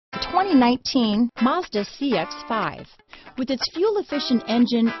2019 Mazda CX-5. With its fuel-efficient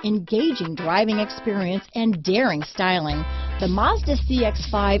engine, engaging driving experience, and daring styling, the Mazda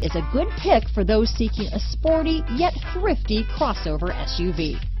CX-5 is a good pick for those seeking a sporty yet thrifty crossover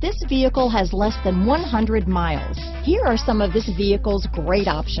SUV. This vehicle has less than 100 miles. Here are some of this vehicle's great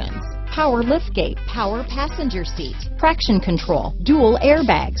options: power liftgate, power passenger seat, traction control, dual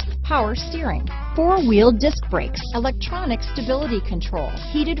airbags, power steering, four-wheel disc brakes, electronic stability control,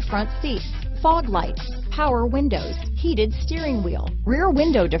 heated front seats, fog lights, power windows, heated steering wheel, rear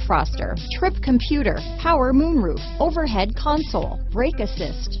window defroster, trip computer, power moonroof, overhead console, brake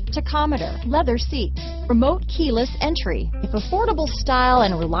assist, tachometer, leather seats, remote keyless entry. If affordable style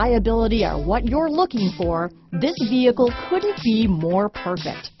and reliability are what you're looking for, this vehicle couldn't be more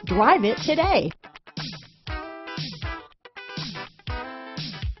perfect. Drive it today.